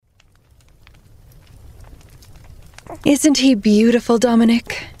Isn't he beautiful,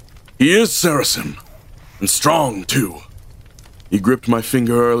 Dominic? He is, Saracen. And strong, too. He gripped my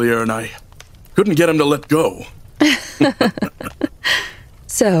finger earlier and I couldn't get him to let go.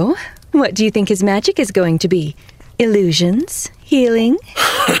 So, what do you think his magic is going to be? Illusions? Healing?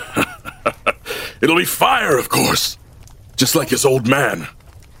 It'll be fire, of course. Just like his old man.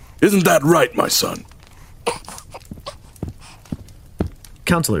 Isn't that right, my son?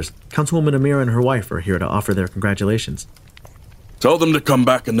 Counselors, Councilwoman Amira and her wife are here to offer their congratulations. Tell them to come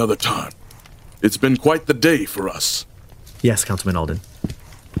back another time. It's been quite the day for us. Yes, Councilman Alden.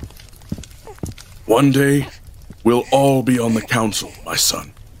 One day, we'll all be on the council, my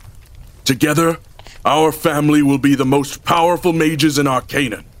son. Together, our family will be the most powerful mages in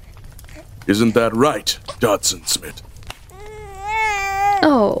Arcanum. Isn't that right, Dodson Smith?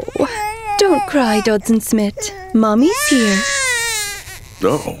 Oh, don't cry, Dodson Smith. Mommy's here.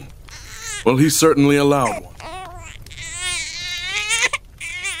 Oh. Well, he's certainly allowed one.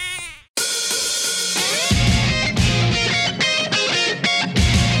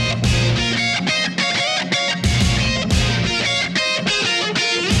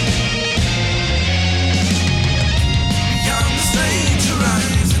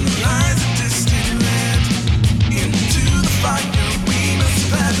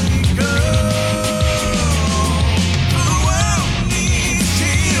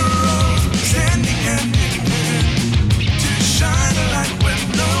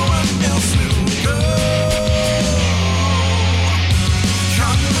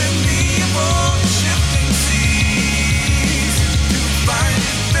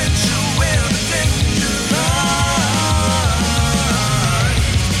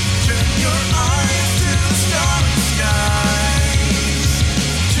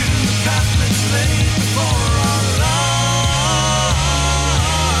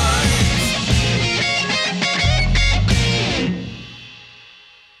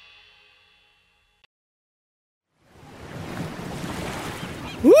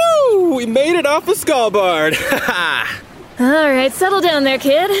 We made it off the Skullbard! Alright, settle down there,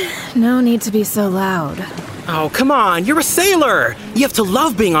 kid. No need to be so loud. Oh, come on, you're a sailor! You have to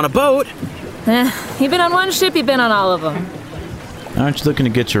love being on a boat! You've been on one ship, you've been on all of them. Aren't you looking to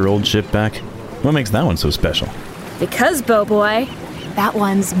get your old ship back? What makes that one so special? Because, Boat Boy, that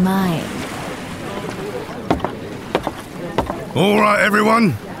one's mine. Alright,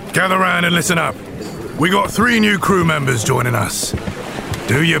 everyone, gather round and listen up. We got 3 new crew members joining us.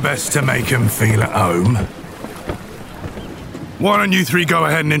 Do your best to make them feel at home. Why don't you 3 go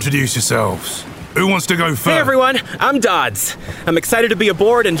ahead and introduce yourselves? Who wants to go first? Hey everyone, I'm Dodds. I'm excited to be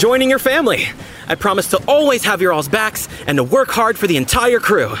aboard and joining your family. I promise to always have your all's backs and to work hard for the entire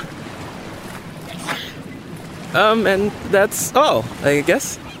crew. And that's all, I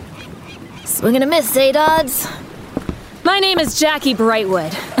guess. Swing and a miss, eh, Dodds? My name is Jackie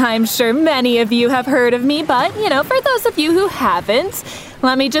Brightwood. I'm sure many of you have heard of me, but, for those of you who haven't,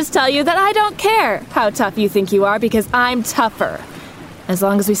 let me just tell you that I don't care how tough you think you are because I'm tougher. As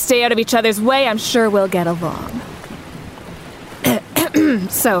long as we stay out of each other's way, I'm sure we'll get along.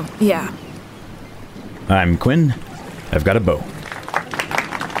 So, yeah. I'm Quinn. I've got a bow.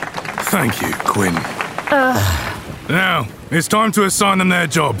 Thank you, Quinn. Now, it's time to assign them their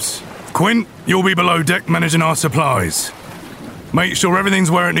jobs. Quinn, you'll be below deck managing our supplies. Make sure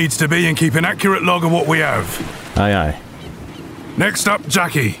everything's where it needs to be and keep an accurate log of what we have. Aye, aye. Next up,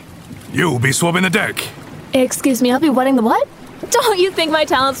 Jackie. You'll be swabbing the deck. Excuse me, I'll be wetting the what? Don't you think my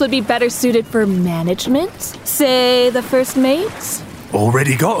talents would be better suited for management? Say, the first mate?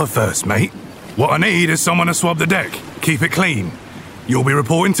 Already got a first mate. What I need is someone to swab the deck. Keep it clean. You'll be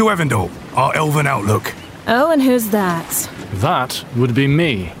reporting to Evandel, our elven outlook. Oh, and who's that? That would be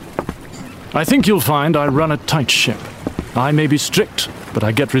me. I think you'll find I run a tight ship. I may be strict, but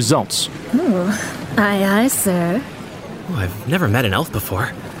I get results. Ooh, aye, aye, sir. Oh, I've never met an elf before.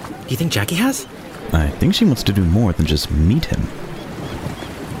 Do you think Jackie has? I think she wants to do more than just meet him.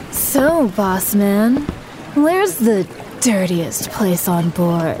 So, boss man, where's the dirtiest place on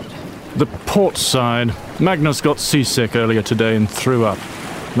board? The port side. Magnus got seasick earlier today and threw up.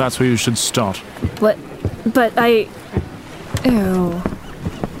 That's where you should start. What? But I... Ew.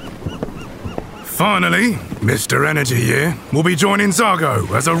 Finally, Mr. Energy here will be joining Zargo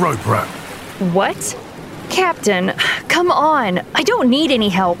as a rope rat. What? Captain, come on. I don't need any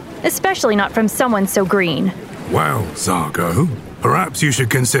help, especially not from someone so green. Well, Zargo, perhaps you should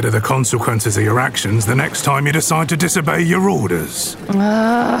consider the consequences of your actions the next time you decide to disobey your orders.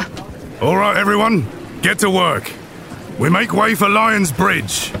 All right, everyone, get to work. We make way for Lion's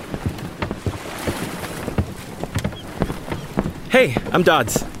Bridge. Hey, I'm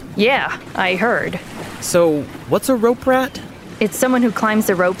Dodds. Yeah, I heard. So, what's a rope rat? It's someone who climbs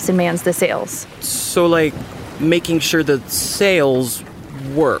the ropes and mans the sails. So, like, making sure the sails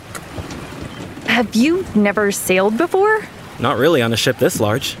work. Have you never sailed before? Not really on a ship this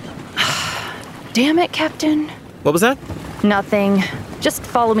large. Damn it, Captain. What was that? Nothing. Just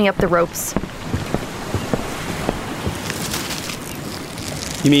follow me up the ropes.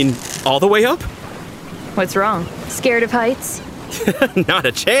 You mean all the way up? What's wrong? Scared of heights? Not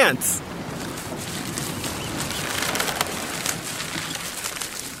a chance.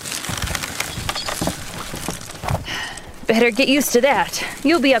 Better get used to that.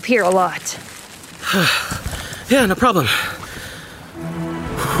 You'll be up here a lot. Yeah, no problem.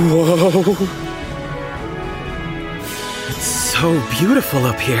 Whoa. It's so beautiful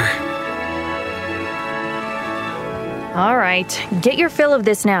up here. All right, get your fill of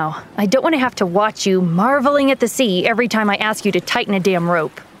this now. I don't want to have to watch you marveling at the sea every time I ask you to tighten a damn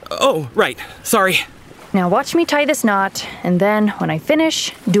rope. Oh, right. Sorry. Now watch me tie this knot, and then when I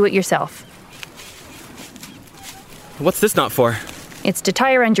finish, do it yourself. What's this knot for? It's to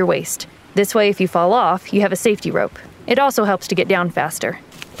tie around your waist. This way, if you fall off, you have a safety rope. It also helps to get down faster.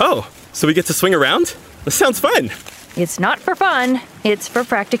 Oh, so we get to swing around? This sounds fun. It's not for fun, it's for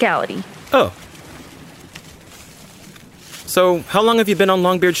practicality. Oh. So, how long have you been on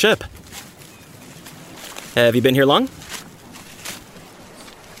Longbeard's ship? Have you been here long?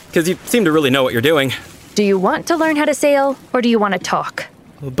 Because you seem to really know what you're doing. Do you want to learn how to sail, or do you want to talk?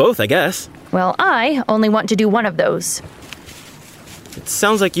 Well, both, I guess. Well, I only want to do one of those. It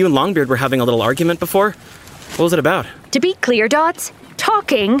sounds like you and Longbeard were having a little argument before. What was it about? To be clear, Dots,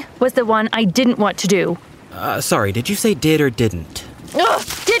 talking was the one I didn't want to do. Sorry, did you say did or didn't? Ugh,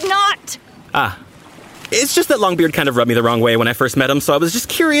 did not! Ah. It's just that Longbeard kind of rubbed me the wrong way when I first met him, so I was just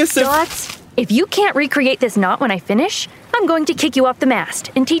curious if... Dots, if you can't recreate this knot when I finish, I'm going to kick you off the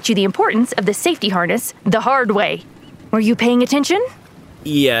mast and teach you the importance of the safety harness the hard way. Were you paying attention?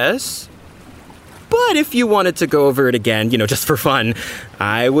 Yes. But if you wanted to go over it again, just for fun,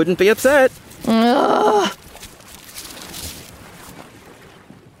 I wouldn't be upset. Ugh.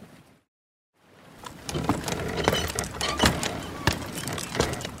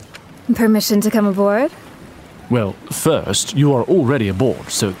 Permission to come aboard? Well, first, you are already aboard,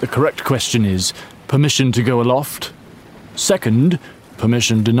 so the correct question is permission to go aloft? Second,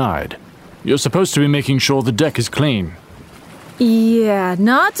 permission denied. You're supposed to be making sure the deck is clean. Yeah,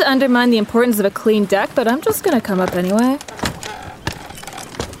 not to undermine the importance of a clean deck, but I'm just gonna come up anyway.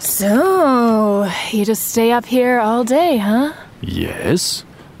 So, you just stay up here all day, huh? Yes.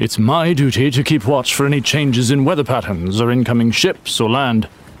 It's my duty to keep watch for any changes in weather patterns or incoming ships or land.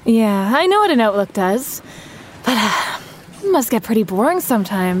 Yeah, I know what an outlook does, but it must get pretty boring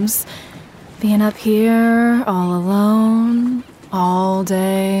sometimes. Being up here, all alone, all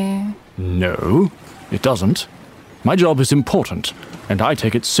day. No, it doesn't. My job is important, and I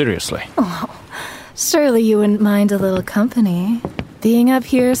take it seriously. Oh, surely you wouldn't mind a little company. Being up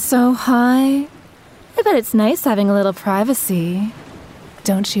here so high, I bet it's nice having a little privacy.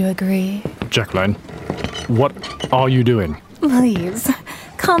 Don't you agree? Jacqueline, what are you doing? Please,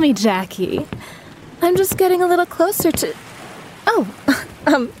 call me Jackie. I'm just getting a little closer to... Oh,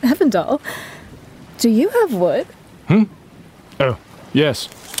 Evandal, do you have wood? Oh, yes.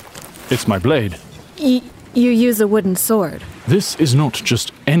 It's my blade. You use a wooden sword. This is not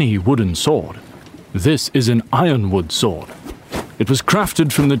just any wooden sword. This is an ironwood sword. It was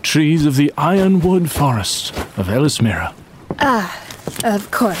crafted from the trees of the ironwood forest of Elismira. Ah, of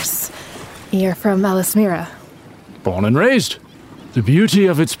course. You're from Elismira. Born and raised. The beauty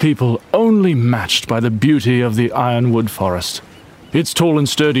of its people only matched by the beauty of the ironwood forest. Its tall and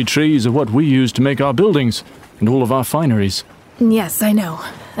sturdy trees are what we use to make our buildings and all of our fineries. Yes, I know.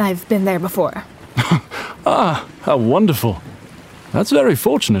 I've been there before. Ah, how wonderful. That's very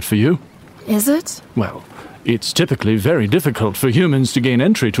fortunate for you. Is it? Well, it's typically very difficult for humans to gain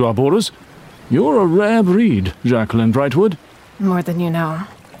entry to our borders. You're a rare breed, Jacqueline Brightwood. More than you know.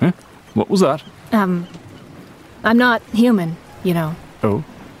 Eh? What was that? I'm not human, you know. Oh?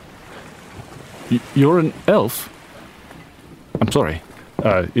 You're an elf? I'm sorry.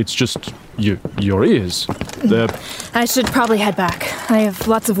 It's just your ears. They're... I should probably head back. I have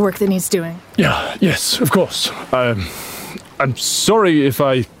lots of work that needs doing. Yeah, yes, of course. I'm sorry if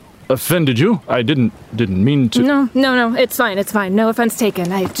I offended you. I didn't mean to... No, it's fine. No offense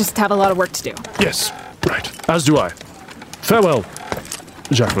taken. I just have a lot of work to do. Yes, right. As do I. Farewell,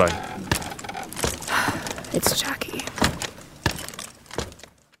 Jacqueline. It's Jackie.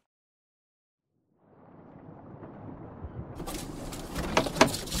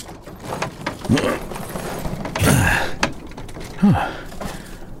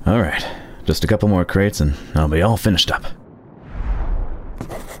 All right. Just a couple more crates and I'll be all finished up.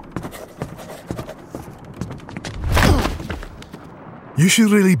 You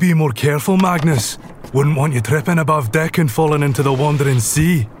should really be more careful, Magnus. Wouldn't want you tripping above deck and falling into the wandering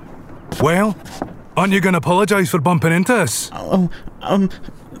sea. Well, aren't you going to apologise for bumping into us?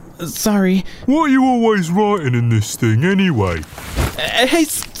 Sorry. What are you always writing in this thing anyway? Hey,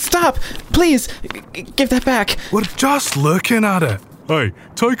 stop! Please, give that back. We're just looking at it. Hey,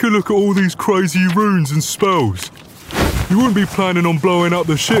 take a look at all these crazy runes and spells. You wouldn't be planning on blowing up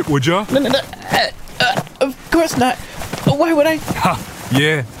the ship, would ya? No. Of course not. Why would I? Ha!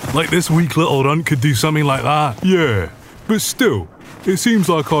 Yeah, like this weak little runt could do something like that. Yeah, but still, it seems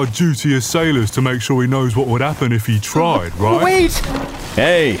like our duty as sailors to make sure he knows what would happen if he tried, right? Wait!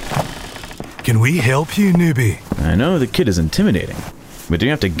 Hey! Can we help you, newbie? I know the kid is intimidating, but do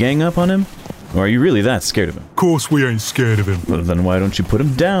you have to gang up on him? Or are you really that scared of him? Of course we ain't scared of him. Well, then why don't you put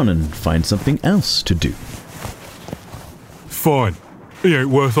him down and find something else to do? Fine. He ain't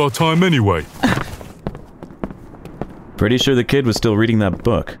worth our time anyway. Pretty sure the kid was still reading that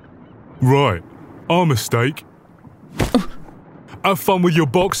book. Right. Our mistake. Have fun with your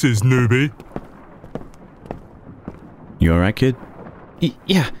boxes, newbie. You alright, kid?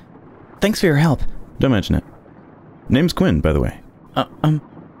 Yeah. Thanks for your help. Don't mention it. Name's Quinn, by the way. I'm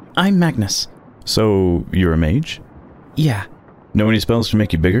Magnus. So, you're a mage? Yeah. Know any spells to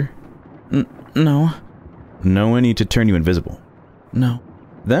make you bigger? No. Know any to turn you invisible? No.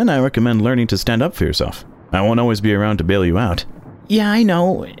 Then I recommend learning to stand up for yourself. I won't always be around to bail you out. Yeah, I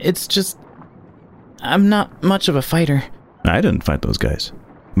know. It's just... I'm not much of a fighter. I didn't fight those guys.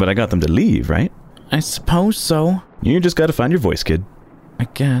 But I got them to leave, right? I suppose so. You just gotta find your voice, kid. I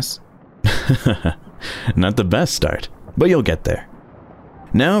guess. Not the best start, but you'll get there.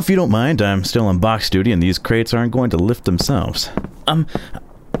 Now, if you don't mind, I'm still on box duty and these crates aren't going to lift themselves.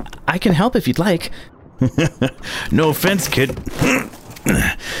 I can help if you'd like. No offense, kid.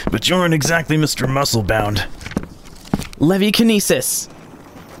 But you aren't exactly Mr. Muscle-bound. Levikinesis.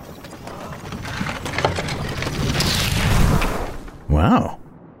 Wow.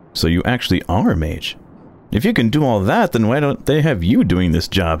 So you actually are a mage. If you can do all that, then why don't they have you doing this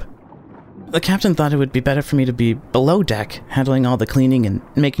job? The captain thought it would be better for me to be below deck, handling all the cleaning and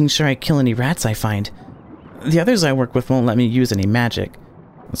making sure I kill any rats I find. The others I work with won't let me use any magic,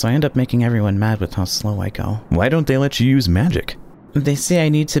 so I end up making everyone mad with how slow I go. Why don't they let you use magic? They say I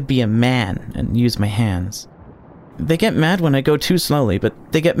need to be a man and use my hands. They get mad when I go too slowly, but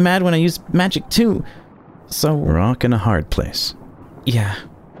they get mad when I use magic too. So... Rock in a hard place. Yeah.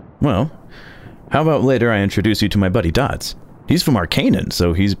 Well, how about later I introduce you to my buddy Dodds? He's from Arcanon,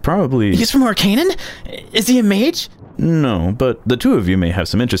 so he's probably... He's from Arcanon? Is he a mage? No, but the two of you may have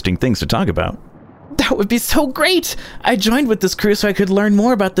some interesting things to talk about. That would be so great! I joined with this crew so I could learn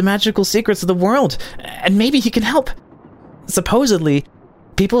more about the magical secrets of the world, and maybe he can help. Supposedly,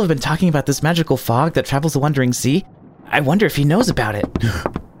 people have been talking about this magical fog that travels the Wandering Sea. I wonder if he knows about it.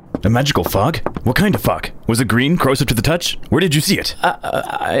 A magical fog? What kind of fog? Was it green, closer to the touch? Where did you see it?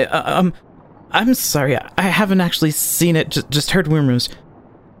 I'm sorry, I haven't actually seen it, just heard rumors.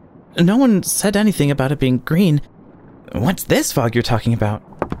 No one said anything about it being green. What's this fog you're talking about?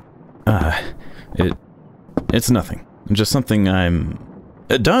 It's nothing. Just something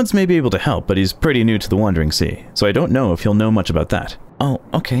Dodds may be able to help, but he's pretty new to the Wandering Sea, so I don't know if he'll know much about that. Oh,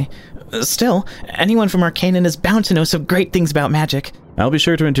 okay. Still, anyone from Arcanon is bound to know some great things about magic. I'll be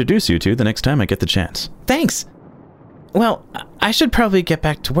sure to introduce you to the next time I get the chance. Thanks! Well, I should probably get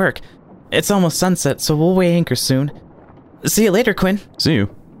back to work. It's almost sunset, so we'll weigh anchor soon. See you later, Quinn. See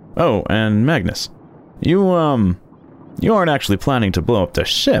you. Oh, and Magnus. You aren't actually planning to blow up the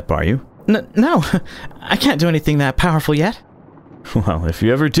ship, are you? No, I can't do anything that powerful yet. Well, if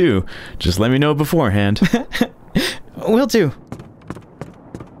you ever do, just let me know beforehand. Will do.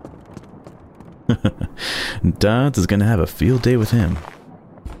 Dodds is gonna have a field day with him.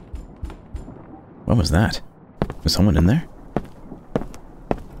 What was that? Was someone in there?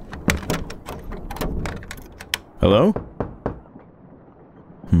 Hello?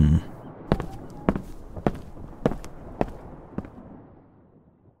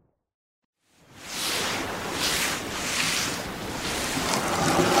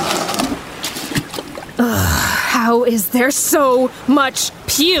 How is there so much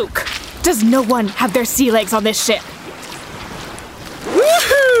puke? Does no one have their sea legs on this ship?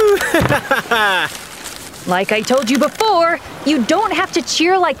 Woohoo! Like I told you before, you don't have to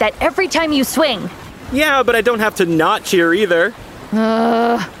cheer like that every time you swing. Yeah, but I don't have to not cheer either.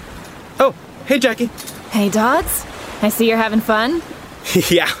 Oh, hey, Jackie. Hey, Dodds. I see you're having fun.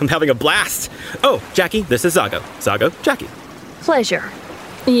 Yeah, I'm having a blast. Oh, Jackie, this is Zago. Zago, Jackie. Pleasure.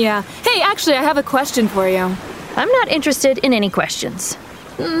 Yeah. Hey, actually, I have a question for you. I'm not interested in any questions.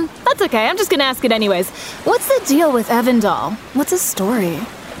 That's okay. I'm just gonna ask it anyways. What's the deal with Evandal? What's his story?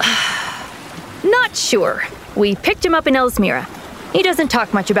 Not sure. We picked him up in Elsmira. He doesn't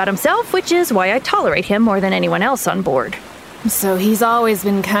talk much about himself, which is why I tolerate him more than anyone else on board. So he's always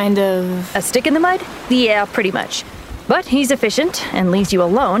been kind of... A stick in the mud? Yeah, pretty much. But he's efficient and leaves you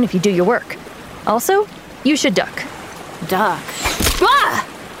alone if you do your work. Also, you should duck. Duck? Ah!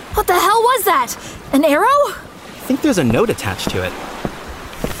 What the hell was that? An arrow? I think there's a note attached to it.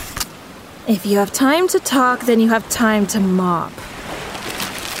 If you have time to talk, then you have time to mop.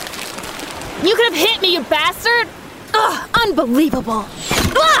 You could have hit me, you bastard! Ugh, unbelievable!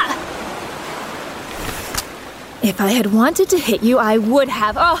 Ah! If I had wanted to hit you, I would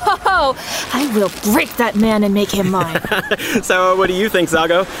have. Oh, ho, ho. I will break that man and make him mine. So, what do you think,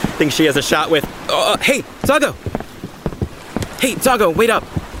 Zago? Think she has a shot with... hey, Zago! Hey, Zago, wait up!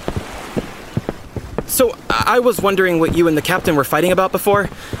 So, I was wondering what you and the captain were fighting about before.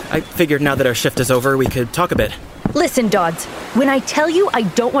 I figured now that our shift is over, we could talk a bit. Listen, Dodds. When I tell you I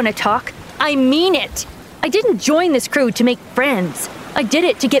don't want to talk, I mean it. I didn't join this crew to make friends. I did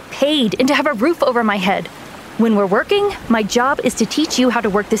it to get paid and to have a roof over my head. When we're working, my job is to teach you how to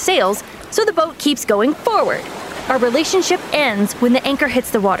work the sails so the boat keeps going forward. Our relationship ends when the anchor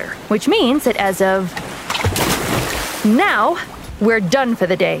hits the water, which means that as of now, we're done for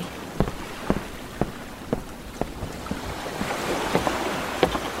the day.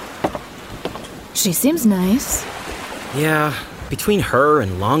 She seems nice. Yeah, between her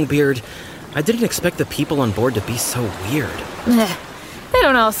and Longbeard, I didn't expect the people on board to be so weird. They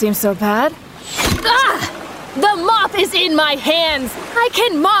don't all seem so bad. Ah! The mop is in my hands! I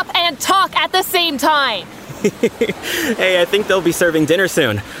can mop and talk at the same time! Hey, I think they'll be serving dinner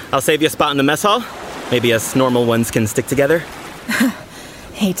soon. I'll save you a spot in the mess hall. Maybe us normal ones can stick together.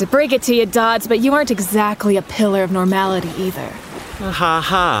 Hate to break it to you, Dodds, but you aren't exactly a pillar of normality either. Ha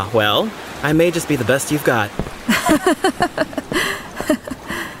ha. Well, I may just be the best you've got.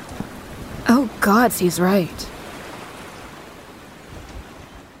 Oh, gods, he's right.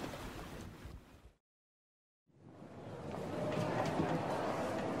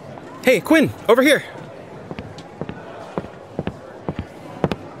 Hey, Quinn, over here.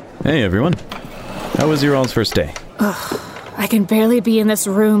 Hey, everyone. How was your all's first day? Ugh, I can barely be in this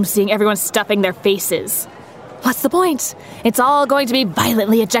room seeing everyone stuffing their faces. What's the point? It's all going to be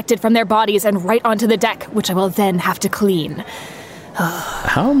violently ejected from their bodies and right onto the deck, which I will then have to clean.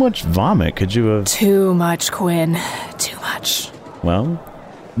 How much vomit could you have... Too much, Quinn. Too much. Well,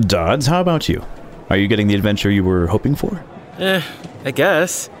 Dodds, how about you? Are you getting the adventure you were hoping for? I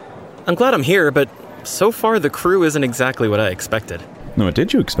guess. I'm glad I'm here, but so far the crew isn't exactly what I expected. What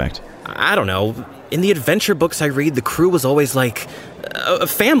did you expect? I don't know. In the adventure books I read, the crew was always like a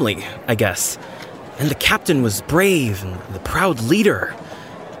family, I guess. And the captain was brave and the proud leader.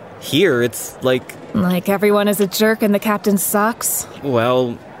 Here, it's like... Like everyone is a jerk and the captain sucks?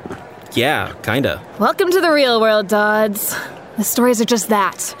 Well, yeah, kinda. Welcome to the real world, Dodds. The stories are just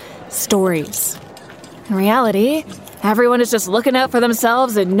that. Stories. In reality, everyone is just looking out for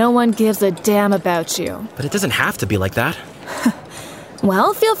themselves and no one gives a damn about you. But it doesn't have to be like that.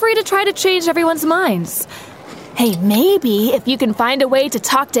 Well, feel free to try to change everyone's minds. Hey, maybe if you can find a way to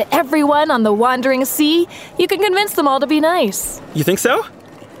talk to everyone on the wandering sea, you can convince them all to be nice. You think so?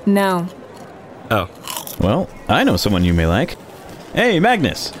 No. Oh. Well, I know someone you may like. Hey,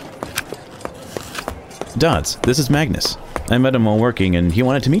 Magnus! Dodds, this is Magnus. I met him while working and he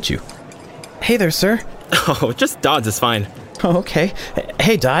wanted to meet you. Hey there, sir. Oh, just Dodds is fine. Oh, okay.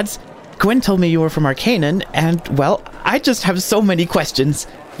 Hey, Dodds. Gwen told me you were from Arcanon, and, well, I just have so many questions.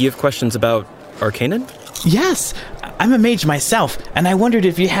 You have questions about Arcanon? Yes. I'm a mage myself, and I wondered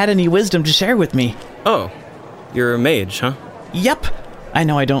if you had any wisdom to share with me. Oh, you're a mage, huh? Yep. I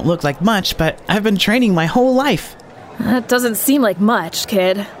know I don't look like much, but I've been training my whole life. That doesn't seem like much,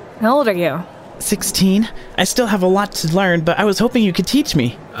 kid. How old are you? 16. I still have a lot to learn, but I was hoping you could teach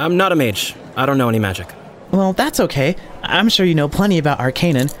me. I'm not a mage. I don't know any magic. Well, that's okay. I'm sure you know plenty about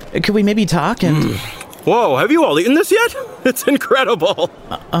Arcanon. Could we maybe talk and... Whoa, have you all eaten this yet? It's incredible.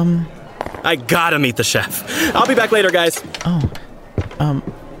 I gotta meet the chef. I'll be back later, guys.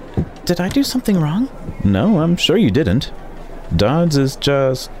 Did I do something wrong? No, I'm sure you didn't. Dodds is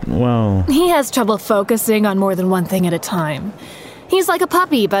just, well... He has trouble focusing on more than one thing at a time. He's like a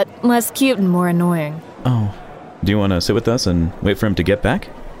puppy, but less cute and more annoying. Oh. Do you want to sit with us and wait for him to get back?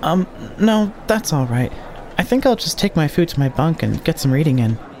 No, that's all right. I think I'll just take my food to my bunk and get some reading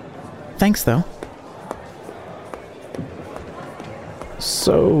in. Thanks, though.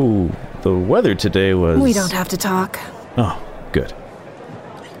 So, the weather today was... We don't have to talk. Oh, good.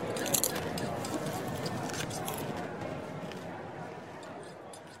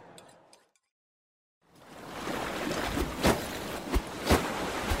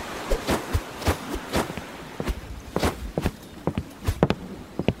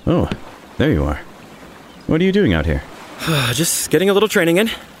 Oh, there you are. What are you doing out here? Just getting a little training in.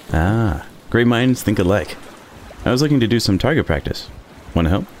 Ah, great minds think alike. I was looking to do some target practice. Want to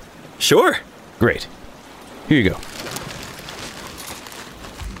help? Sure. Great. Here you go.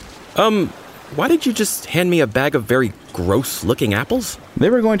 Why did you just hand me a bag of very gross-looking apples? They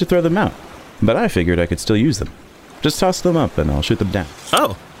were going to throw them out, but I figured I could still use them. Just toss them up and I'll shoot them down.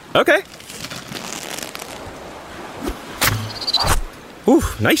 Oh, okay. Ooh,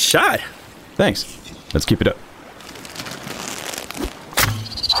 nice shot. Thanks. Let's keep it up.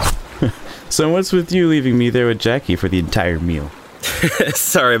 So what's with you leaving me there with Jackie for the entire meal?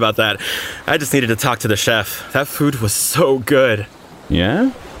 Sorry about that. I just needed to talk to the chef. That food was so good.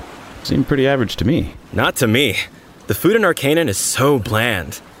 Yeah? Seemed pretty average to me. Not to me. The food in Arcanum is so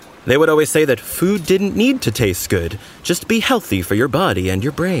bland. They would always say that food didn't need to taste good, just be healthy for your body and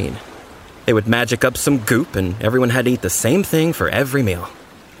your brain. They would magic up some goop and everyone had to eat the same thing for every meal.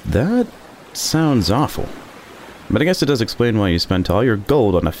 That sounds awful. But I guess it does explain why you spent all your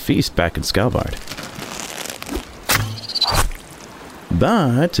gold on a feast back in Skalbard.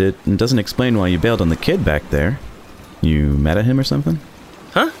 But it doesn't explain why you bailed on the kid back there. You mad at him or something?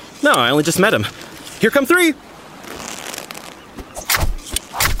 Huh? No, I only just met him. Here come 3!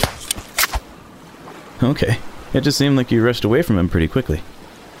 Okay. It just seemed like you rushed away from him pretty quickly.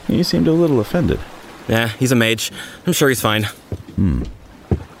 You seemed a little offended. Yeah, he's a mage. I'm sure he's fine.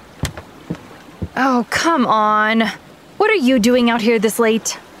 Oh, come on. What are you doing out here this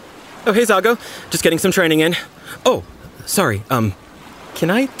late? Oh, hey, Zago. Just getting some training in. Oh, sorry, can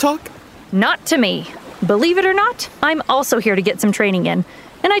I talk? Not to me. Believe it or not, I'm also here to get some training in,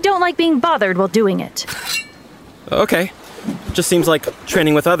 and I don't like being bothered while doing it. Okay. Just seems like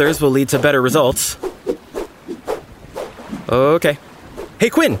training with others will lead to better results. Okay. Hey,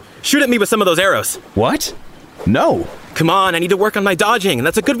 Quinn, shoot at me with some of those arrows. What? No! Come on, I need to work on my dodging, and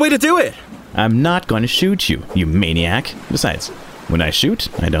that's a good way to do it. I'm not going to shoot you, you maniac. Besides, when I shoot,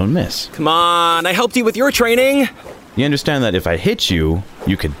 I don't miss. Come on, I helped you with your training. You understand that if I hit you,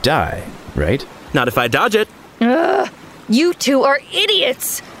 you could die, right? Not if I dodge it. You two are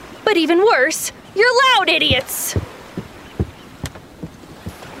idiots! But even worse, you're loud idiots!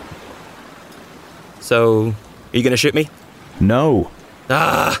 So, are you gonna shoot me? No.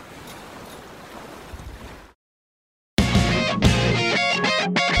 Ah!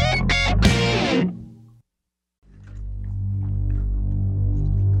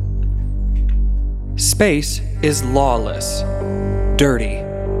 Space is lawless, dirty,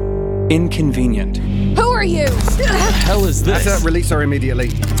 inconvenient. Who are you? What the hell is this? Asset, release her immediately.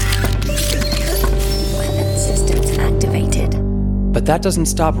 Weapon systems activated. But that doesn't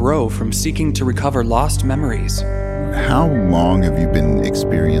stop Ro from seeking to recover lost memories. How long have you been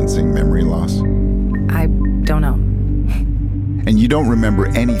experiencing memory loss? I don't know. And you don't remember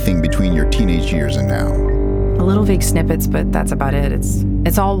anything between your teenage years and now? A little vague snippets, but that's about it.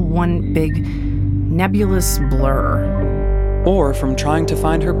 It's all one big nebulous blur. Or from trying to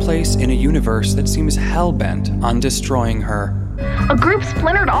find her place in a universe that seems hell-bent on destroying her. A group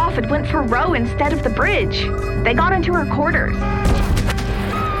splintered off and went for Ro instead of the bridge. They got into her quarters.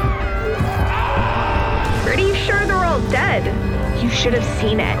 Pretty sure they're all dead. You should have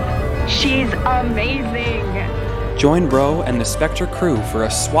seen it. She's amazing. Join Ro and the Spectre crew for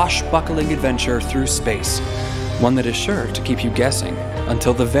a swashbuckling adventure through space. One that is sure to keep you guessing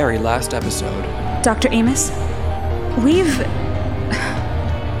until the very last episode. Dr. Amos, we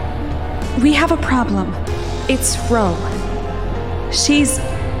have a problem. It's Ro. She's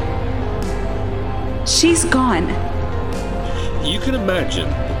gone. You can imagine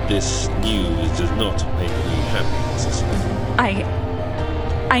that this news does not make me happy, Mrs. Smith.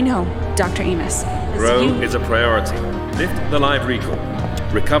 I know, Dr. Amos. Ro is a priority. Lift the live recall.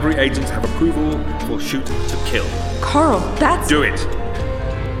 Recovery agents have approval for shoot to kill. Carl, that's... Do it!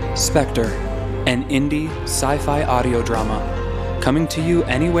 Spectre, an indie sci-fi audio drama, coming to you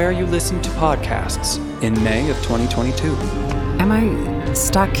anywhere you listen to podcasts in May of 2022. Am I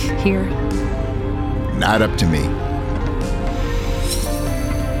stuck here? Not up to me.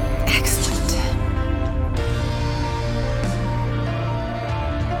 Excellent.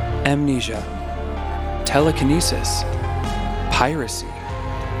 Amnesia, telekinesis, piracy.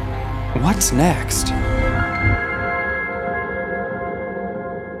 What's next?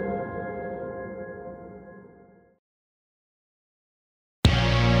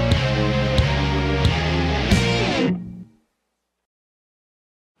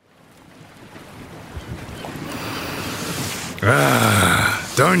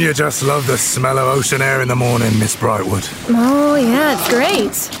 Don't you just love the smell of ocean air in the morning, Miss Brightwood? Oh, yeah, it's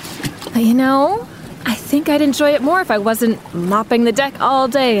great. But I think I'd enjoy it more if I wasn't mopping the deck all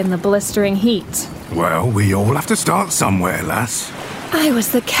day in the blistering heat. Well, we all have to start somewhere, lass. I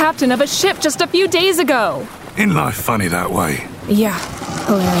was the captain of a ship just a few days ago. In life, funny that way. Yeah,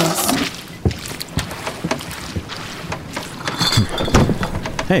 hilarious.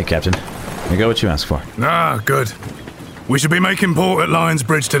 Hey, Captain. I got what you asked for. Ah, good. We should be making port at Lions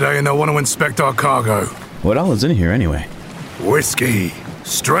Bridge today, and they'll want to inspect our cargo. What all is in here, anyway? Whiskey.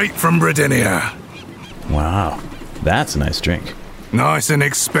 Straight from Britannia. Wow. That's a nice drink. Nice and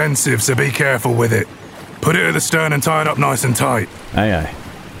expensive, so be careful with it. Put it at the stern and tie it up nice and tight. Aye, aye.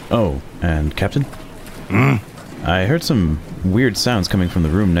 Oh, and Captain? I heard some weird sounds coming from the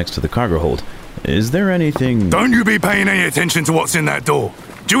room next to the cargo hold. Is there anything... Don't you be paying any attention to what's in that door.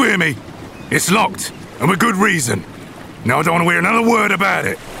 Do you hear me? It's locked, and with good reason. Now I don't want to hear another word about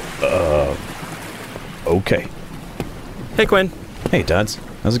it. Okay. Hey, Quinn. Hey, Dodds.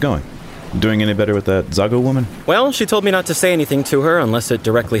 How's it going? Doing any better with that Zago woman? Well, she told me not to say anything to her unless it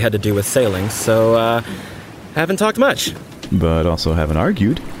directly had to do with sailing, so, haven't talked much. But also haven't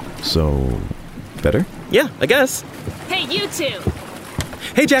argued, so... better? Yeah, I guess. Hey, you two!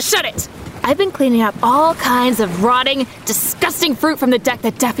 Hey, Jack! Shut it! I've been cleaning up all kinds of rotting, disgusting fruit from the deck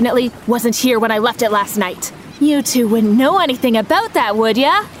that definitely wasn't here when I left it last night. You two wouldn't know anything about that, would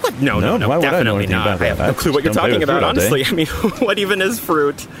ya? What? No, why would I know definitely anything not. about that? I have no clue what you're Don't play talking with about, fruit all day. honestly. I mean, what even is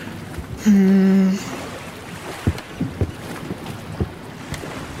fruit?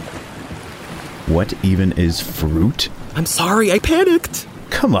 What even is fruit? I'm sorry, I panicked.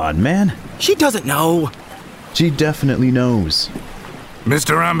 Come on, man. She doesn't know. She definitely knows.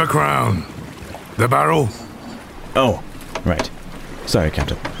 Mr. Ambercrown. The barrel? Oh, right. Sorry,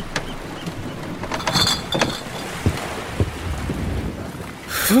 Captain.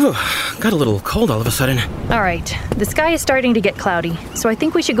 Phew, got a little cold all of a sudden. All right, the sky is starting to get cloudy, so I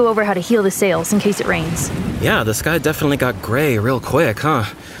think we should go over how to heal the sails in case it rains. Yeah, the sky definitely got gray real quick, huh?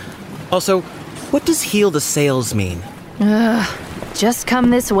 Also, what does heal the sails mean? Just come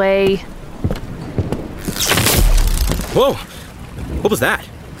this way. Whoa! What was that?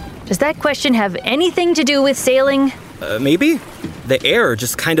 Does that question have anything to do with sailing? Maybe? The air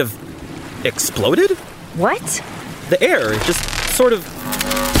just kind of exploded? What? The air just sort of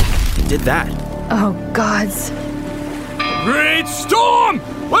did that. Oh, gods. Great storm!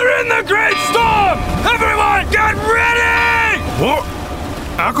 We're in the great storm! Everyone, get ready! What?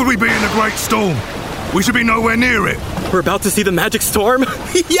 How could we be in the great storm? We should be nowhere near it. We're about to see the magic storm?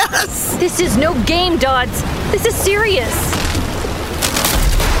 Yes! This is no game, Dodds. This is serious.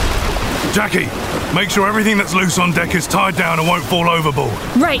 Jackie, make sure everything that's loose on deck is tied down and won't fall overboard.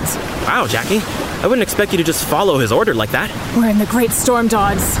 Right. Wow, Jackie. I wouldn't expect you to just follow his order like that. We're in the great storm,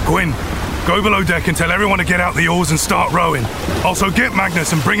 Dodds. Quinn, go below deck and tell everyone to get out the oars and start rowing. Also, get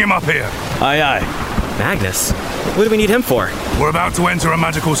Magnus and bring him up here. Aye, aye. Magnus? What do we need him for? We're about to enter a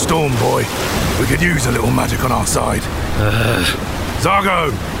magical storm, boy. We could use a little magic on our side.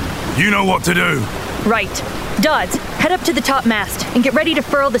 Zago, you know what to do. Right. Dodds, head up to the top mast and get ready to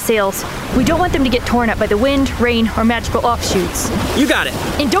furl the sails. We don't want them to get torn up by the wind, rain, or magical offshoots. You got it.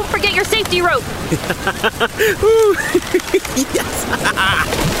 And don't forget your safety rope. Yes.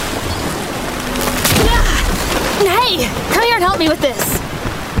 Hey, come here and help me with this.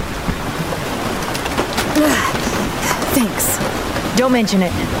 Thanks. Don't mention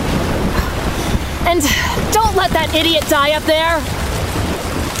it. And don't let that idiot die up there.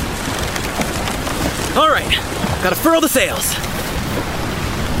 All right, gotta furl the sails.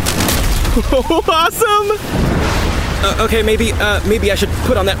 Awesome! Okay, maybe I should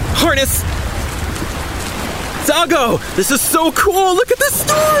put on that harness. Zago, this is so cool! Look at this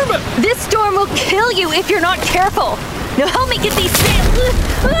storm! This storm will kill you if you're not careful. Now help me get these sails.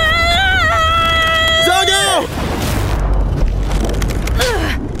 Zago!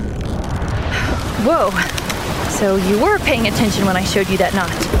 Whoa. So you were paying attention when I showed you that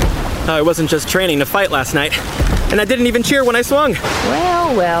knot. I wasn't just training to fight last night, and I didn't even cheer when I swung.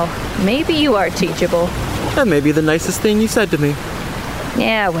 Well, maybe you are teachable. That may be the nicest thing you said to me.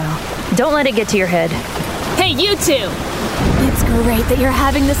 Yeah, well, don't let it get to your head. Hey, you two! It's great that you're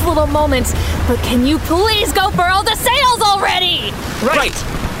having this little moment, but can you please go furl the sails already? Right!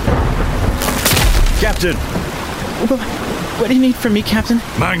 Captain! What do you need from me, Captain?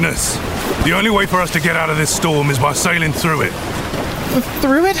 Magnus, the only way for us to get out of this storm is by sailing through it.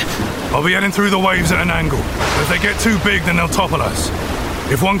 Through it? I'll be heading through the waves at an angle. If they get too big, then they'll topple us.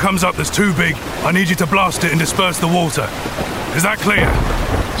 If one comes up that's too big, I need you to blast it and disperse the water. Is that clear?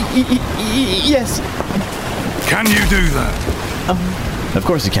 Yes. Can you do that? Of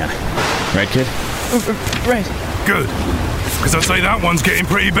course you can. Right, kid? Right. Good. Because I'd say that one's getting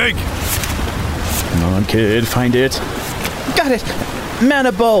pretty big. Come on, kid, find it. Got it!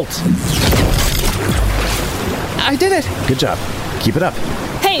 Mana Bolt! I did it! Good job. Keep it up.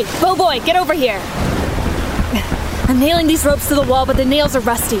 Hey, Bow Boy, get over here! I'm nailing these ropes to the wall, but the nails are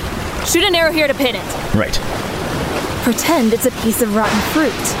rusty. Shoot an arrow here to pin it. Right. Pretend it's a piece of rotten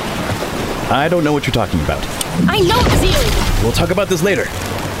fruit. I don't know what you're talking about. I know it's you! We'll talk about this later.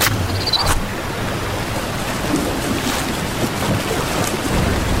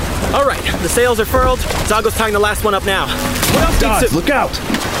 All right, the sails are furled. Zago's tying the last one up now. What else Dodge, needs to... look out!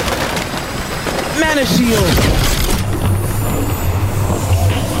 Mana Shield!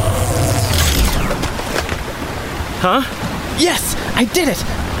 Huh? Yes! I did it!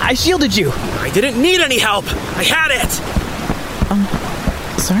 I shielded you! I didn't need any help! I had it!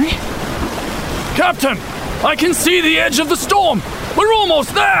 Sorry? Captain! I can see the edge of the storm! We're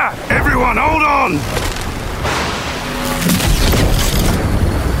almost there! Everyone, hold on!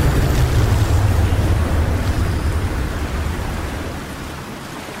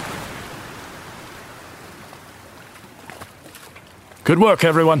 Good work,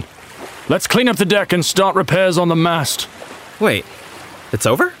 everyone. Let's clean up the deck and start repairs on the mast. Wait, it's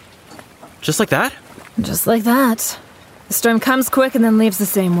over? Just like that? Just like that. The storm comes quick and then leaves the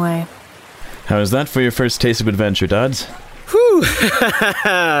same way. How's that for your first taste of adventure, Dodds? Whew.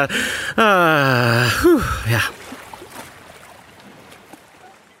 Yeah.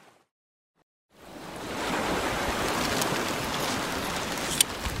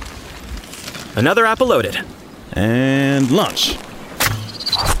 Another apple loaded. And launch.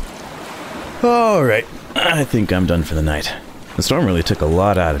 All right. I think I'm done for the night. The storm really took a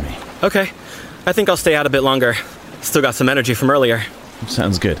lot out of me. Okay. I think I'll stay out a bit longer. Still got some energy from earlier.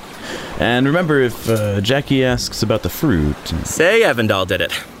 Sounds good. And remember, if Jackie asks about the fruit... Say Evandal did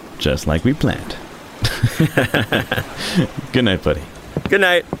it. Just like we planned. Good night, buddy. Good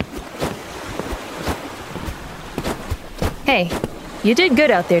night. Hey, you did good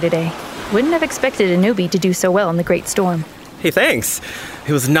out there today. Wouldn't have expected a newbie to do so well in the Great Storm. Hey, thanks.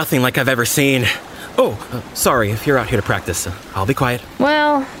 It was nothing like I've ever seen. Oh, sorry, if you're out here to practice, I'll be quiet.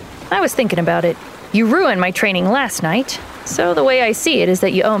 Well, I was thinking about it. You ruined my training last night, so the way I see it is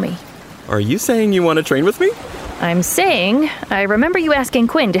that you owe me. Are you saying you want to train with me? I'm saying I remember you asking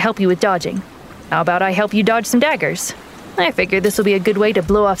Quinn to help you with dodging. How about I help you dodge some daggers? I figured this will be a good way to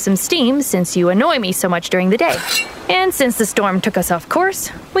blow off some steam since you annoy me so much during the day. And since the storm took us off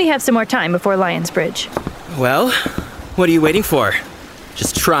course, we have some more time before Lion's Bridge. Well, what are you waiting for?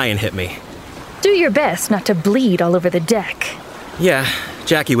 Just try and hit me. Do your best not to bleed all over the deck. Yeah,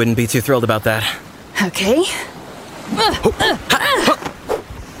 Jackie wouldn't be too thrilled about that. Okay.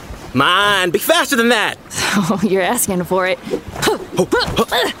 Man, be faster than that! Oh, you're asking for it.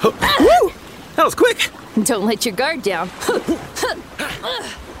 That was quick! Don't let your guard down.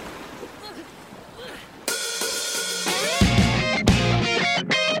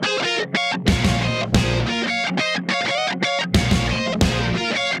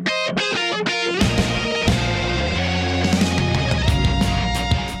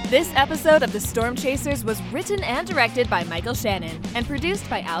 This episode of The Storm Chasers was written and directed by Michael Shannon and produced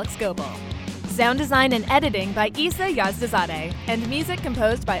by Alex Goebel. Sound design and editing by Isa Yazdazadeh and music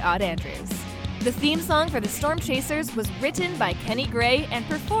composed by Odd Andrews. The theme song for The Storm Chasers was written by Kenny Gray and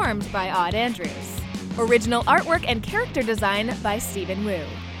performed by Odd Andrews. Original artwork and character design by Stephen Wu.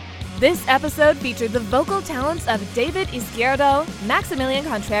 This episode featured the vocal talents of David Izquierdo, Maximilian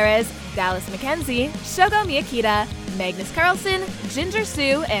Contreras, Dallas McKenzie, Shogo Miyakita, Magnus Carlson, Ginger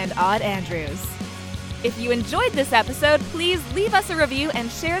Sue, and Odd Andrews. If you enjoyed this episode, please leave us a review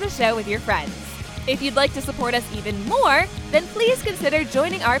and share the show with your friends. If you'd like to support us even more, then please consider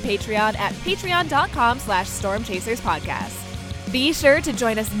joining our Patreon at patreon.com/stormchaserspodcast. Be sure to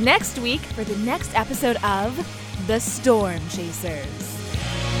join us next week for the next episode of The Storm Chasers.